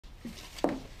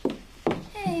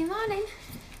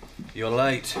You're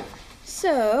late.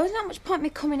 So, there's not much point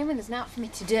me coming in when there's not for me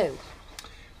to do.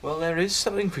 Well, there is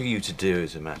something for you to do,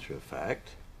 as a matter of fact.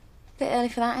 Bit early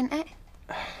for that, isn't it?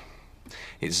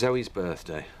 It's Zoe's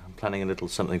birthday. I'm planning a little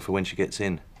something for when she gets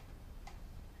in.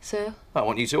 So? I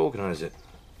want you to organise it.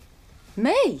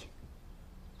 Me?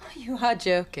 You are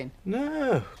joking.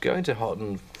 No. Go into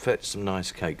Hotton, fetch some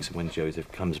nice cakes, and when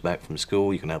Joseph comes back from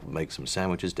school, you can help him make some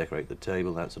sandwiches, decorate the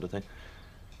table, that sort of thing.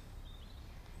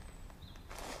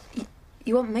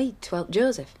 You want me to help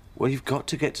Joseph? Well, you've got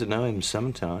to get to know him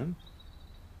sometime.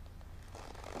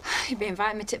 You'd be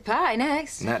inviting me to the party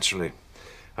next. Naturally.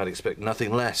 I'd expect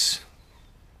nothing less.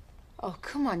 Oh,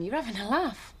 come on, you're having a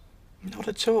laugh. Not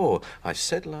at all. I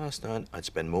said last night I'd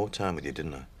spend more time with you,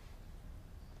 didn't I?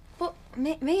 But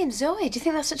me and Zoe, do you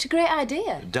think that's such a great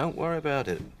idea? Don't worry about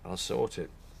it. I'll sort it.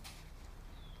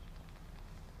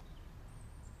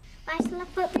 Where shall I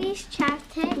put these,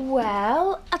 Charity?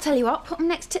 Well, I'll tell you what, put them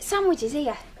next to sandwiches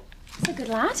here. He's a good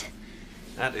lad.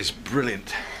 That is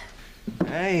brilliant.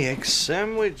 Hey, egg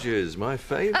sandwiches, my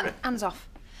favourite. Hands off.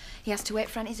 He has to wait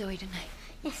for Auntie Zoe, doesn't he?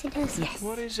 Yes, it does. Yes.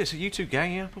 What is this? Are you two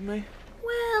ganging up on me?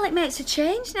 Well, it makes a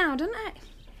change now, doesn't it?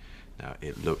 Now,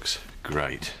 it looks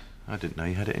great. I didn't know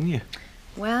you had it in you.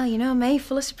 Well, you know me,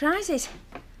 full of surprises.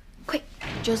 Quick,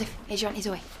 Joseph, here's your Auntie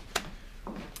Zoe.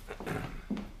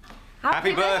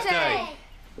 Happy birthday!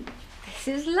 This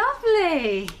is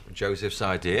lovely. Joseph's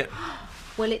idea.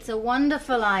 Well, it's a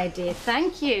wonderful idea.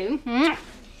 Thank you.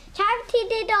 Charity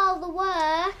did all the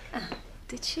work.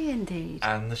 Did she indeed?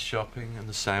 And the shopping and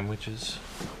the sandwiches.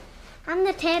 And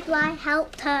the table, I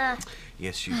helped her.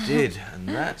 Yes, you did. And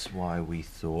that's why we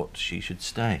thought she should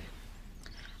stay.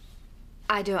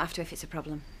 I don't have to if it's a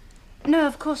problem. No,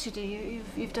 of course you do.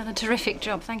 You've done a terrific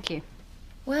job. Thank you.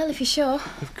 Well, if you're sure.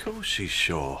 Of course she's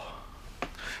sure.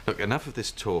 Look, enough of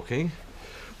this talking.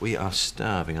 We are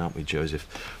starving, aren't we, Joseph?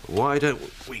 Why don't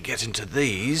we get into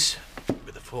these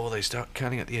before they start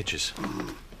cutting at the edges?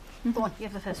 Go on, you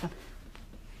have the first one.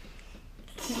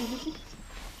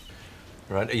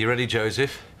 Right, are you ready,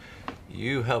 Joseph?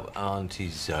 You help Auntie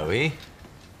Zoe.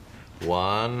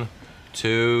 1,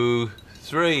 2,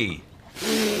 3.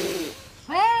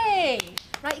 Hey!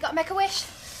 Right, you got to make a wish.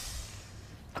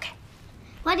 OK.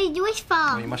 What did you wish for?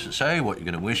 Well, you mustn't say what you're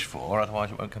going to wish for, otherwise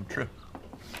it won't come true.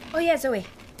 Oh, yeah, Zoe.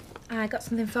 I got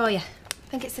something for you.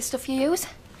 Think it's the stuff you use?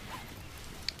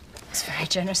 It's very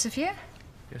generous of you.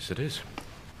 Yes, it is.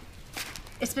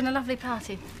 It's been a lovely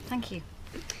party. Thank you.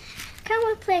 Can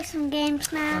we play some games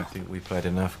I now? think we played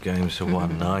enough games for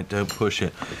one night. Don't push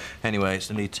it. Anyway, it's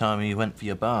nearly time you went for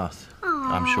your bath.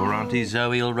 Aww. I'm sure Auntie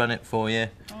Zoe will run it for you.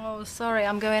 Oh, sorry,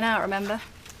 I'm going out, remember?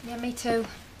 Yeah, me too.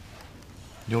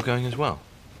 You're going as well?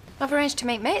 I've arranged to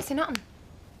meet mates in Hotton.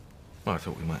 Well, I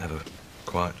thought we might have a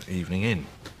quiet evening in.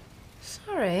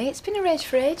 Sorry, it's been arranged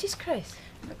for ages, Chris.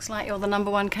 Looks like you're the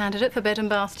 #1 candidate for bed and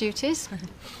bath duties.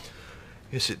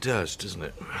 Yes, it does, doesn't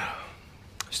it?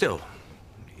 Still,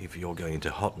 if you're going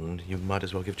into Hotton, you might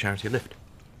as well give Charity a lift.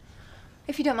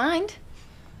 If you don't mind.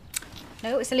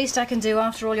 No, it's the least I can do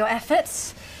after all your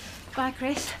efforts. Bye,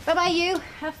 Chris. Bye-bye, you.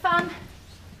 Have fun.